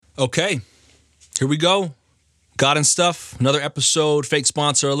Okay, here we go. God and Stuff, another episode, fake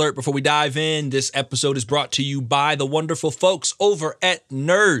sponsor alert. Before we dive in, this episode is brought to you by the wonderful folks over at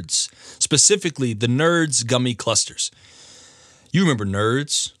Nerds, specifically the Nerds Gummy Clusters. You remember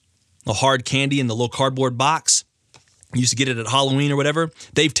Nerds, the hard candy in the little cardboard box? You used to get it at Halloween or whatever.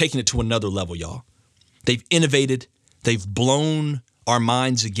 They've taken it to another level, y'all. They've innovated. They've blown our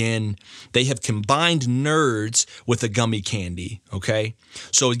minds again. They have combined Nerds with a gummy candy, okay?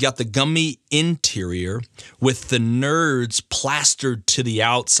 So we got the gummy interior with the Nerds plastered to the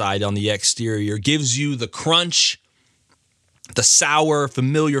outside on the exterior. Gives you the crunch, the sour,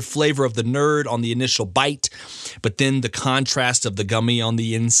 familiar flavor of the Nerd on the initial bite, but then the contrast of the gummy on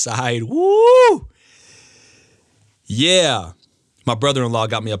the inside. Woo! Yeah. My brother-in-law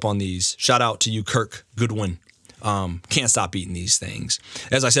got me up on these. Shout out to you, Kirk Goodwin. Can't stop eating these things.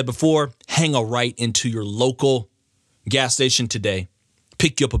 As I said before, hang a right into your local gas station today.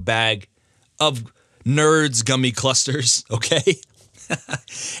 Pick you up a bag of Nerds Gummy Clusters, okay?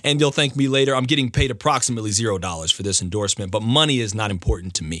 And you'll thank me later. I'm getting paid approximately $0 for this endorsement, but money is not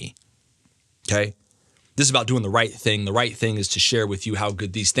important to me, okay? This is about doing the right thing. The right thing is to share with you how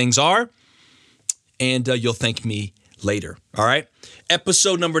good these things are, and you'll thank me later, all right?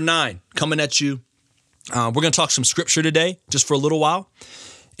 Episode number 9 coming at you. We're going to talk some scripture today, just for a little while.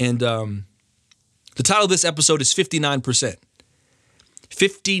 And the title of this episode is 59%.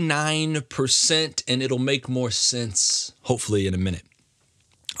 59%, and it'll make more sense, hopefully, in a minute.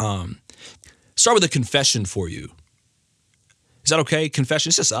 Start with a confession for you. Is that okay?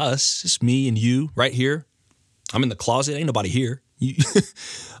 Confession, it's just us. It's me and you right here. I'm in the closet. Ain't nobody here.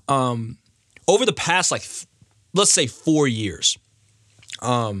 Over the past, let's say 4 years,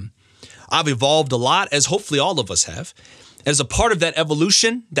 I've evolved a lot, as hopefully all of us have. As a part of that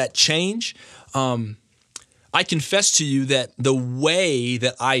evolution, that change, I confess to you that the way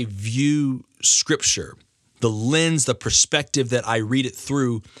that I view Scripture, the lens, the perspective that I read it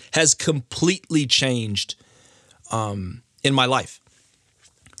through, has completely changed in my life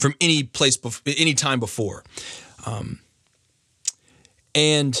from any time before.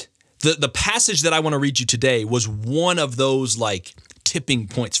 And the passage that I want to read you today was one of those tipping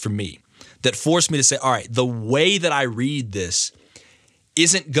points for me that forced me to say, all right, the way that I read this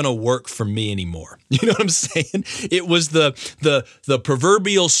isn't going to work for me anymore. You know what I'm saying? It was the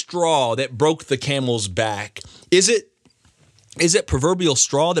proverbial straw that broke the camel's back. Is it proverbial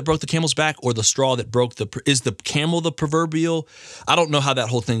straw that broke the camel's back, or the straw that broke is the camel the proverbial? I don't know how that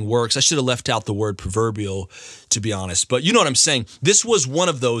whole thing works. I should have left out the word proverbial, to be honest. But you know what I'm saying? This was one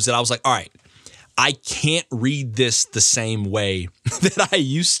of those that I was like, all right, I can't read this the same way that I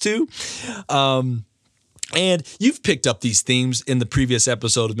used to. And you've picked up these themes in the previous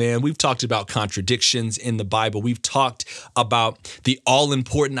episode, man. We've talked about contradictions in the Bible. We've talked about the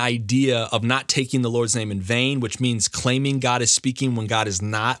all-important idea of not taking the Lord's name in vain, which means claiming God is speaking when God is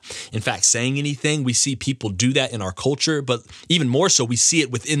not, in fact, saying anything. We see people do that in our culture, but even more so, we see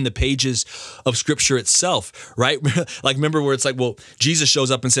it within the pages of Scripture itself, right? Remember where it's well, Jesus shows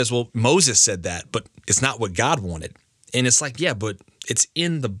up and says, well, Moses said that, but it's not what God wanted. And it's yeah, but it's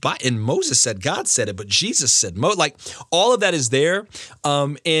in the Bible. And Moses said God said it, but Jesus said all of that is there.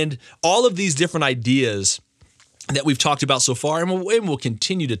 And all of these different ideas that we've talked about so far, and we'll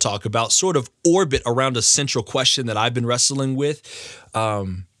continue to talk about, sort of orbit around a central question that I've been wrestling with,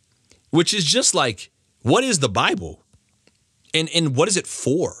 which is just what is the Bible? And what is it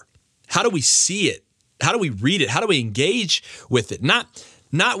for? How do we see it? How do we read it? How do we engage with it? Not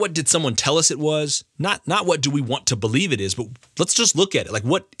what did someone tell us it was, not what do we want to believe it is, but let's just look at it.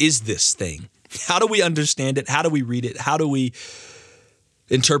 What is this thing? How do we understand it? How do we read it? How do we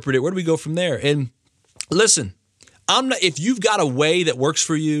interpret it? Where do we go from there? And listen, if you've got a way that works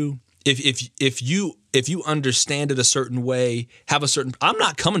for you, if you understand it a certain way, I'm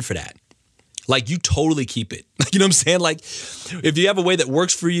not coming for that. You totally keep it. You know what I'm saying? If you have a way that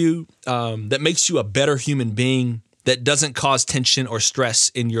works for you, that makes you a better human being, that doesn't cause tension or stress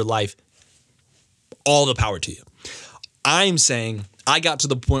in your life, all the power to you. I'm saying I got to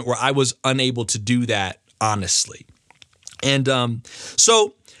the point where I was unable to do that honestly. And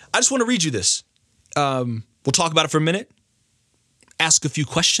so I just want to read you this. We'll talk about it for a minute, ask a few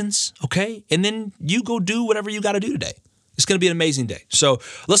questions, okay? And then you go do whatever you got to do today. It's going to be an amazing day. So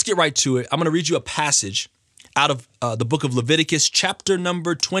let's get right to it. I'm going to read you a passage out of the book of Leviticus, chapter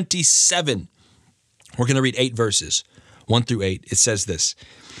number 27. We're going to read 8 verses, 1 through 8. It says this: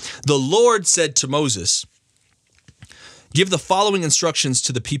 The Lord said to Moses, Give the following instructions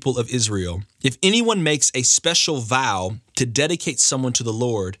to the people of Israel. If anyone makes a special vow to dedicate someone to the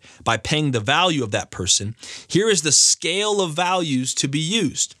Lord by paying the value of that person, here is the scale of values to be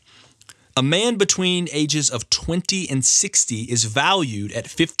used. A man between ages of 20 and 60 is valued at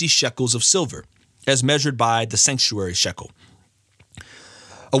 50 shekels of silver, as measured by the sanctuary shekel.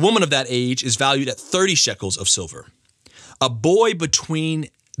 A woman of that age is valued at 30 shekels of silver. A boy between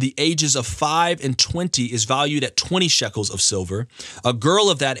the ages of 5 and 20 is valued at 20 shekels of silver. A girl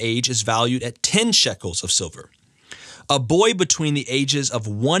of that age is valued at 10 shekels of silver. A boy between the ages of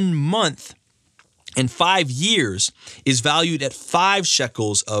 1 month and 5 years is valued at 5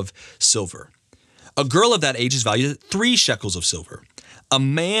 shekels of silver. A girl of that age is valued at 3 shekels of silver. A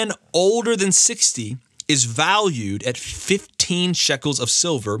man older than 60 is valued at 15 shekels of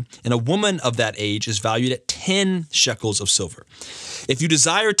silver, and a woman of that age is valued at 10 shekels of silver. If you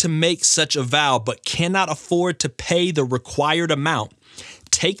desire to make such a vow but cannot afford to pay the required amount,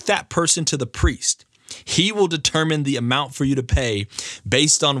 take that person to the priest. He will determine the amount for you to pay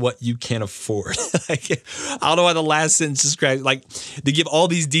based on what you can afford. I don't know why the last sentence is crazy. Like, they give all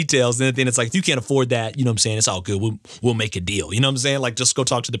these details, and then it's like, if you can't afford that, you know what I'm saying? It's all good. We'll make a deal. You know what I'm saying? Like, just go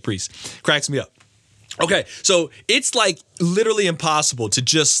talk to the priest. Cracks me up. Okay, so it's like literally impossible to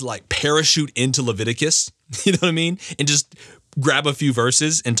just like parachute into Leviticus, you know what I mean? And just grab a few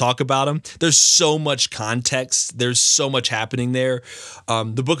verses and talk about them. There's so much context. There's so much happening there.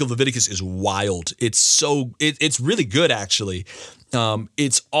 The book of Leviticus is wild. It's really good, actually.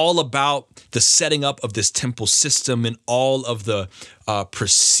 It's all about the setting up of this temple system and all of the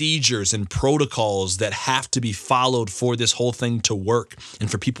procedures and protocols that have to be followed for this whole thing to work and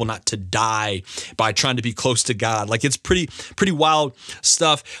for people not to die by trying to be close to God. Like, it's pretty wild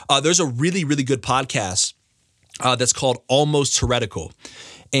stuff. There's a really, really good podcast that's called Almost Heretical.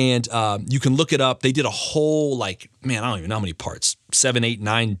 And you can look it up. They did a whole, I don't even know how many parts, 7, 8,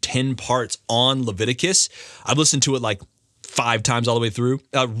 9, 10 parts on Leviticus. I've listened to it 5 times all the way through.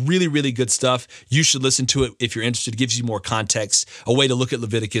 Really, really good stuff. You should listen to it if you're interested. It gives you more context, a way to look at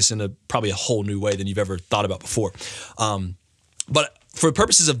Leviticus in probably a whole new way than you've ever thought about before. But for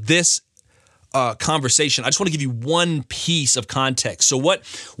purposes of this conversation, I just want to give you one piece of context. So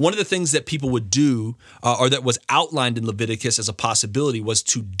one of the things that people would do, or that was outlined in Leviticus as a possibility, was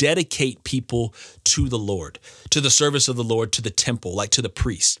to dedicate people to the Lord, to the service of the Lord, to the temple, like to the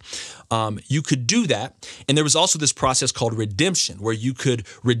priest. You could do that. And there was also this process called redemption, where you could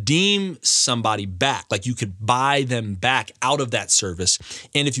redeem somebody back, like you could buy them back out of that service.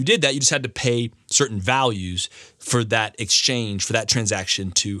 And if you did that, you just had to pay certain values for that exchange, for that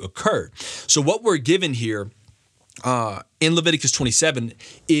transaction to occur. So what we're given here in Leviticus 27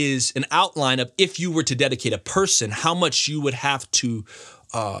 is an outline of, if you were to dedicate a person, how much you would have to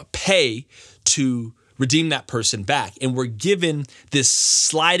pay to redeem that person back. And we're given this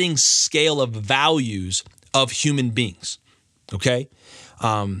sliding scale of values of human beings, okay?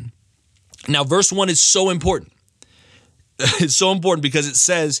 Now, verse 1 is so important. It's so important because it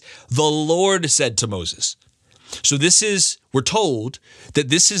says, the Lord said to Moses. So we're told that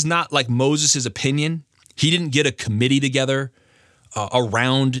this is not like Moses' opinion. He didn't get a committee together, a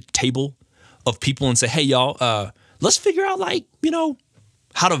round table of people and say, hey, y'all, let's figure out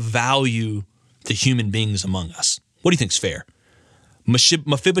how to value the human beings among us. What do you think's fair?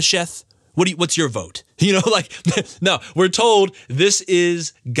 Mephibosheth, what's your vote? No, we're told this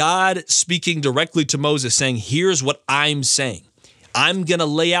is God speaking directly to Moses saying, here's what I'm saying. I'm going to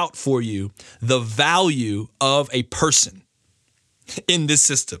lay out for you the value of a person in this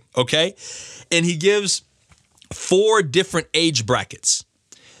system, okay? And he gives 4 different age brackets.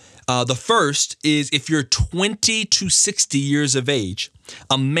 The first is, if you're 20 to 60 years of age,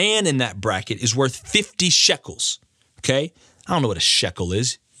 a man in that bracket is worth 50 shekels, okay? I don't know what a shekel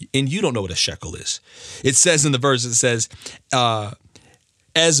is, and you don't know what a shekel is. It says in the verse, it says,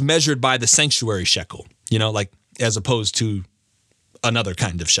 as measured by the sanctuary shekel, as opposed to another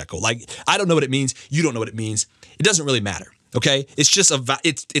kind of shekel. I don't know what it means. You don't know what it means. It doesn't really matter, okay? It's just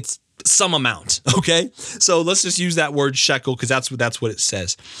it's some amount, okay? So let's just use that word shekel because that's what it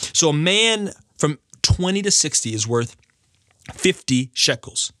says. So a man from 20 to 60 is worth 50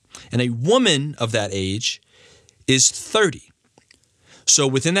 shekels, and a woman of that age is 30. So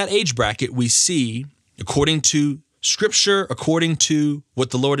within that age bracket, we see, according to Scripture, according to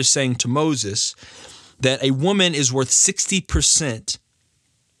what the Lord is saying to Moses, that a woman is worth 60%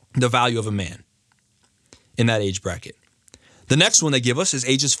 the value of a man in that age bracket. The next one they give us is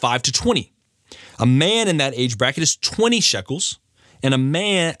ages 5 to 20. A man in that age bracket is 20 shekels, and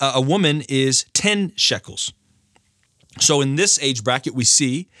a woman is 10 shekels. So in this age bracket, we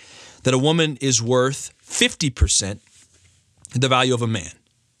see that a woman is worth 50% the value of a man,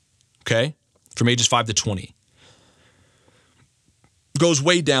 okay, from ages 5 to 20. Goes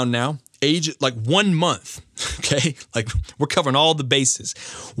way down now. age, like 1 month, okay? Like we're covering all the bases.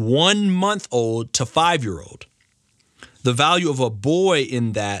 1 month old to 5-year-old. The value of a boy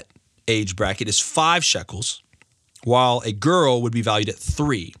in that age bracket is 5 shekels, while a girl would be valued at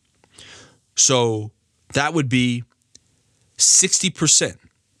 3. So that would be 60%.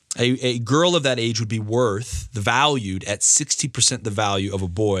 A girl of that age would be valued at 60% the value of a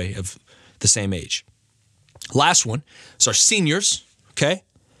boy of the same age. Last one is our seniors, okay?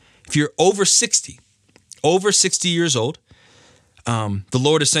 If you're over 60 years old, the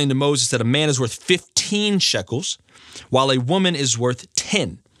Lord is saying to Moses that a man is worth 15 shekels, while a woman is worth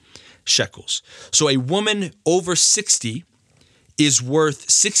 10 shekels. So a woman over 60 is worth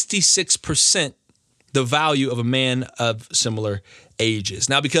 66% the value of a man of similar ages.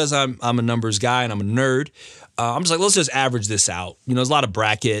 Now, because I'm a numbers guy and I'm a nerd, I'm just like, let's just average this out. There's a lot of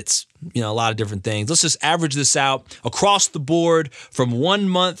brackets, a lot of different things. Let's just average this out across the board from 1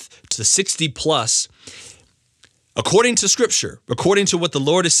 month to 60 plus. According to Scripture, according to what the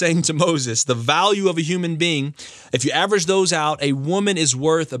Lord is saying to Moses, the value of a human being, if you average those out, a woman is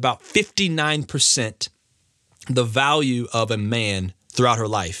worth about 59% the value of a man throughout her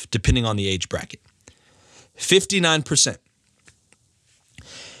life, depending on the age bracket. 59%.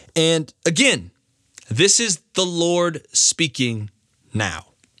 And again, this is the Lord speaking now,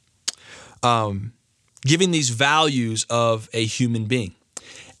 giving these values of a human being.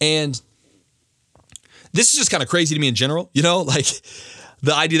 And this is just kind of crazy to me in general, like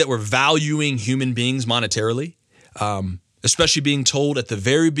the idea that we're valuing human beings monetarily, especially being told at the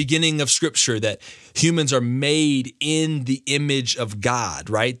very beginning of Scripture that humans are made in the image of God,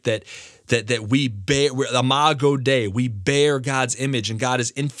 right? That we bear, we're imago Dei, we bear God's image, and God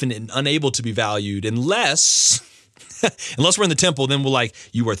is infinite and unable to be valued unless we're in the temple, then we're like,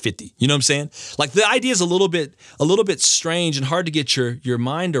 you worth 50. You know what I'm saying? Like the idea is a little bit strange and hard to get your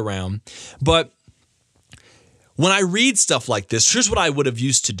mind around, but when I read stuff like this, here's what I would have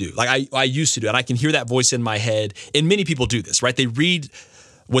used to do. Like I used to do, and I can hear that voice in my head. And many people do this, right? They read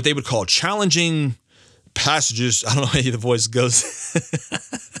what they would call challenging passages. I don't know how the voice goes.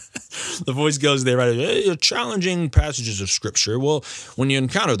 The voice goes there, right? Hey, challenging passages of Scripture. Well, when you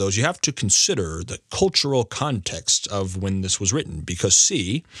encounter those, you have to consider the cultural context of when this was written. Because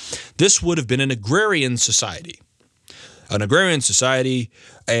see, this would have been an agrarian society. An agrarian society,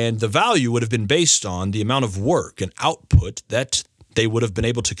 and the value would have been based on the amount of work and output that they would have been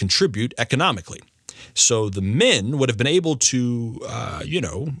able to contribute economically. So the men would have been able to,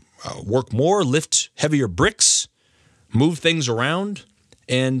 work more, lift heavier bricks, move things around,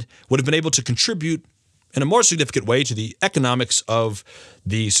 and would have been able to contribute in a more significant way to the economics of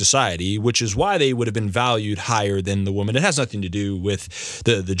the society, which is why they would have been valued higher than the woman. It has nothing to do with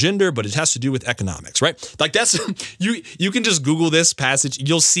the gender, but it has to do with economics, right? Like that's, you can just Google this passage.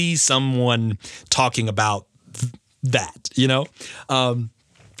 You'll see someone talking about that,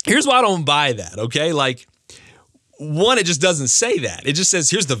 Here's why I don't buy that, okay? Like, one, it just doesn't say that. It just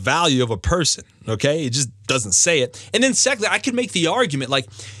says, here's the value of a person, okay? It just doesn't say it. And then secondly, I could make the argument, like,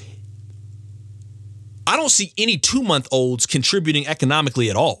 I don't see any 2-month-olds contributing economically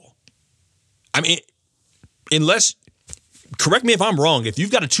at all. I mean, unless, correct me if I'm wrong, if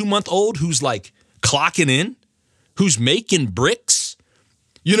you've got a 2-month-old who's like clocking in, who's making bricks,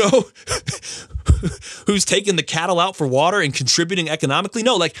 who's taking the cattle out for water and contributing economically.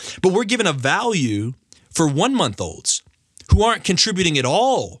 No, but we're giving a value for 1-month-olds who aren't contributing at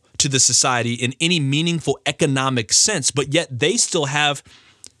all to the society in any meaningful economic sense, but yet they still have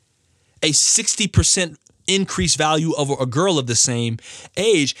a 60% increased value over a girl of the same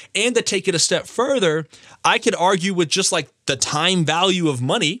age. And to take it a step further, I could argue with just like the time value of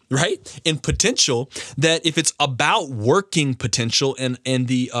money, right? And potential, that if it's about working potential and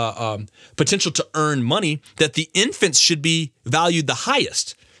the potential to earn money, that the infants should be valued the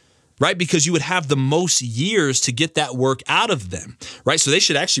highest, right? Because you would have the most years to get that work out of them, right? So they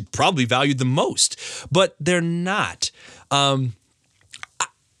should actually probably value the most, but they're not.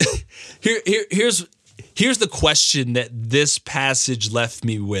 Here's the question that this passage left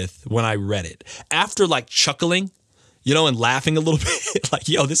me with when I read it. After like chuckling, and laughing a little bit, like,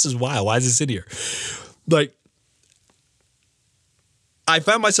 yo, this is wild. Why is this in here? Like, I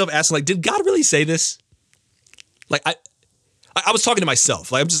found myself asking, like, did God really say this? Like, I was talking to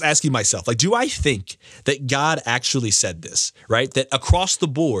myself. Like, I'm just asking myself, like, do I think that God actually said this, right? That across the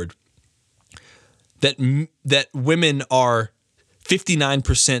board, that women are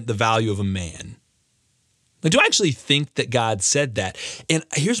 59% the value of a man. Like, do I actually think that God said that? And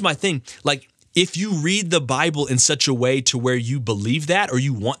here's my thing. Like, if you read the Bible in such a way to where you believe that or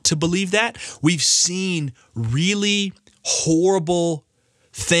you want to believe that, we've seen really horrible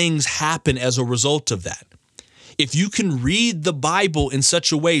things happen as a result of that. If you can read the Bible in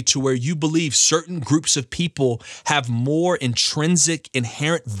such a way to where you believe certain groups of people have more intrinsic,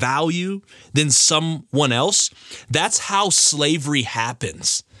 inherent value than someone else, that's how slavery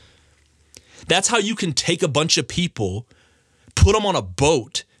happens. That's how you can take a bunch of people, put them on a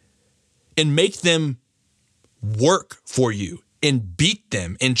boat, and make them work for you and beat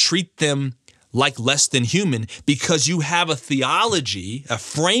them and treat them like less than human because you have a theology, a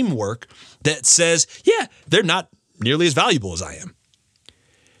framework that says, yeah, they're not nearly as valuable as I am.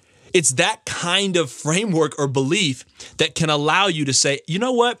 It's that kind of framework or belief that can allow you to say, you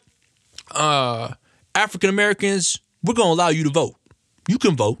know what, African Americans, we're going to allow you to vote. You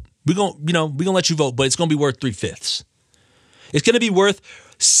can vote. We're going to let you vote, but it's going to be worth 3/5. It's going to be worth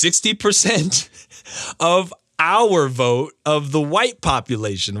 60% of our vote of the white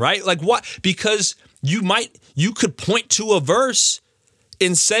population, right? Like what? Because you could point to a verse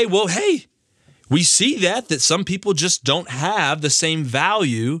and say, well, hey, we see that some people just don't have the same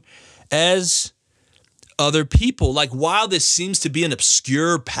value as other people. Like while this seems to be an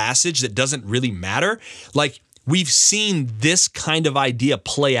obscure passage that doesn't really matter, like we've seen this kind of idea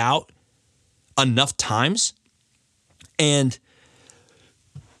play out enough times. And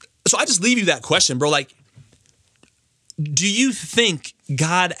so I just leave you that question, bro. Like, do you think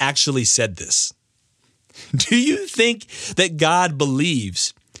God actually said this? Do you think that God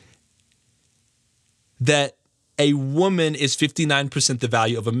believes that a woman is 59% the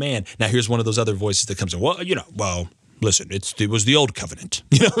value of a man? Now, here's one of those other voices that comes in. Well, listen, it was the old covenant.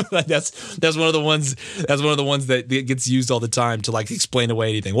 That's one of the ones. That's one of the ones that gets used all the time to like explain away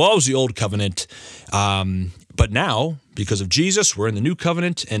anything. Well, it was the old covenant, but now because of Jesus, we're in the new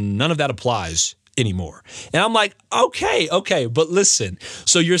covenant, and none of that applies anymore. And I'm like, okay, but listen.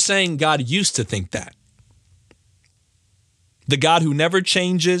 So you're saying God used to think that? The God who never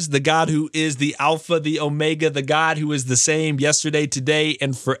changes, the God who is the Alpha, the Omega, the God who is the same yesterday, today,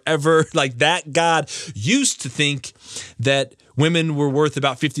 and forever. Like that God used to think that women were worth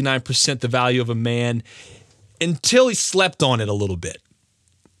about 59% the value of a man until he slept on it a little bit.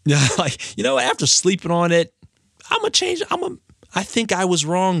 Like, after sleeping on it, I'm going to change. I think I was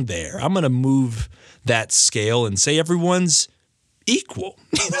wrong there. I'm going to move that scale and say everyone's equal.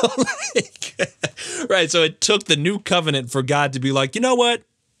 Right. So it took the new covenant for God to be like, you know what?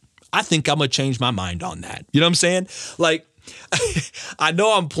 I think I'm going to change my mind on that. You know what I'm saying? Like, I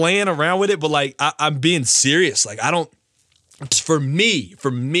know I'm playing around with it, but like, I'm being serious. Like, for me,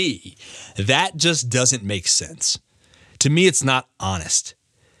 that just doesn't make sense. To me, it's not honest.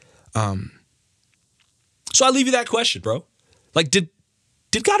 So I leave you that question, bro. Like, did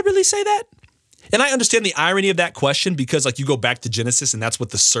God really say that? And I understand the irony of that question because like you go back to Genesis and that's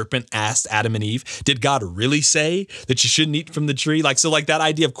what the serpent asked Adam and Eve. Did God really say that you shouldn't eat from the tree? Like, so like that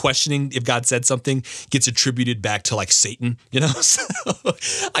idea of questioning if God said something gets attributed back to like Satan, So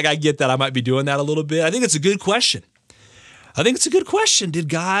like I get that I might be doing that a little bit. I think it's a good question. Did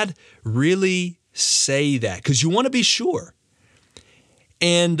God really say that? Because you want to be sure.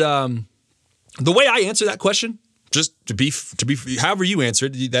 And the way I answer that question, just to be however you answer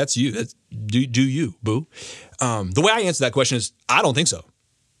it, that's you. That's do you, boo. The way I answer that question is, I don't think so.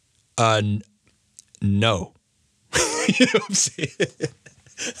 No. You know what I'm saying?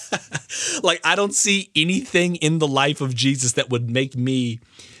 Like, I don't see anything in the life of Jesus that would make me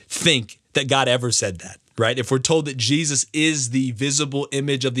think that God ever said that, right? If we're told that Jesus is the visible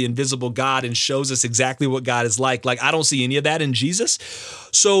image of the invisible God and shows us exactly what God is like I don't see any of that in Jesus.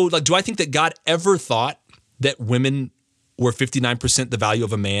 So, like, do I think that God ever thought that women were 59% the value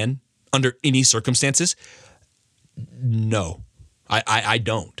of a man under any circumstances? No, I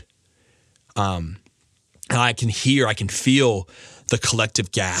don't. And I can feel the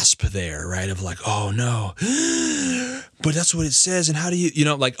collective gasp there, right? Of like, oh no, but that's what it says. And how do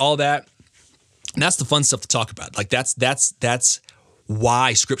you like all that? And that's the fun stuff to talk about. Like that's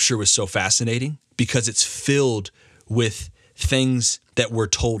why scripture was so fascinating, because it's filled with things that we're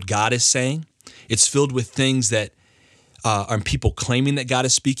told God is saying. It's filled with things that are people claiming that God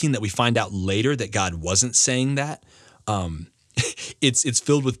is speaking that we find out later that God wasn't saying that. It's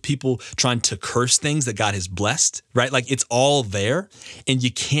filled with people trying to curse things that God has blessed, right? Like it's all there and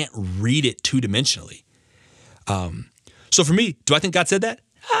you can't read it two-dimensionally. So for me, do I think God said that?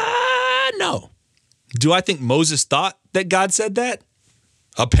 No. Do I think Moses thought that God said that?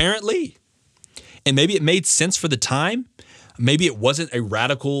 Apparently. And maybe it made sense for the time. Maybe it wasn't a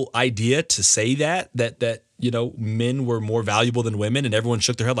radical idea to say that men were more valuable than women, and everyone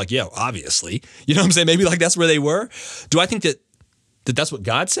shook their head like, yeah, obviously. You know what I'm saying? Maybe like that's where they were. Do I think that that's what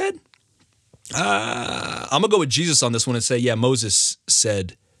God said? I'm going to go with Jesus on this one and say, yeah, Moses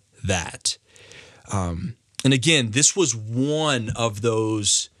said that. And again, this was one of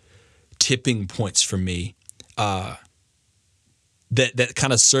those tipping points for me that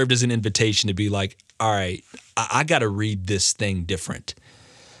kind of served as an invitation to be like, all right, I got to read this thing different.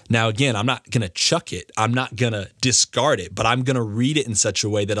 Now, again, I'm not going to chuck it. I'm not going to discard it, but I'm going to read it in such a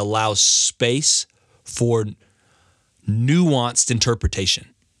way that allows space for nuanced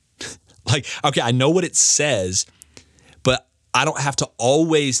interpretation. Like, okay, I know what it says, but I don't have to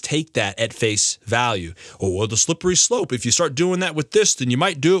always take that at face value. Oh, well, the slippery slope. If you start doing that with this, then you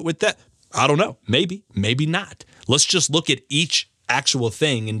might do it with that. I don't know. Maybe, maybe not. Let's just look at each actual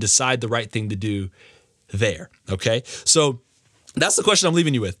thing and decide the right thing to do there. Okay. So that's the question I'm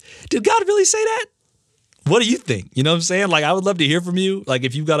leaving you with. Did God really say that? What do you think? You know what I'm saying? Like, I would love to hear from you. Like,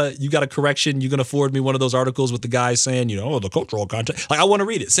 if you got a correction, you're going to forward me one of those articles with the guy saying, the cultural context. Like, I want to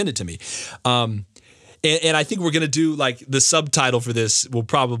read it. Send it to me. And I think we're going to do, like, the subtitle for this will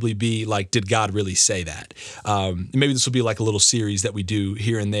probably be like, did God really say that? Maybe this will be like a little series that we do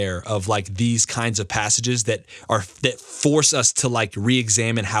here and there of like these kinds of passages that force us to like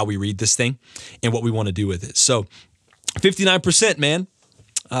re-examine how we read this thing and what we want to do with it. So 59%, man.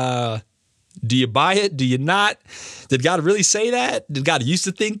 Do you buy it? Do you not? Did God really say that? Did God used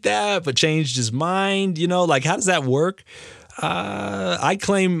to think that, but changed his mind? Like, how does that work? I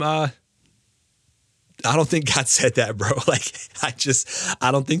claim, I don't think God said that, bro. Like, I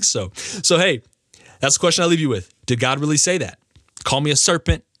don't think so. So, hey, that's the question I leave you with. Did God really say that? Call me a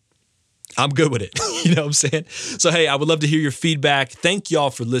serpent. I'm good with it. You know what I'm saying? So, hey, I would love to hear your feedback. Thank y'all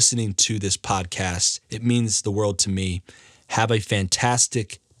for listening to this podcast. It means the world to me. Have a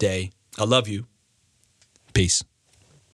fantastic day. I love you. Peace.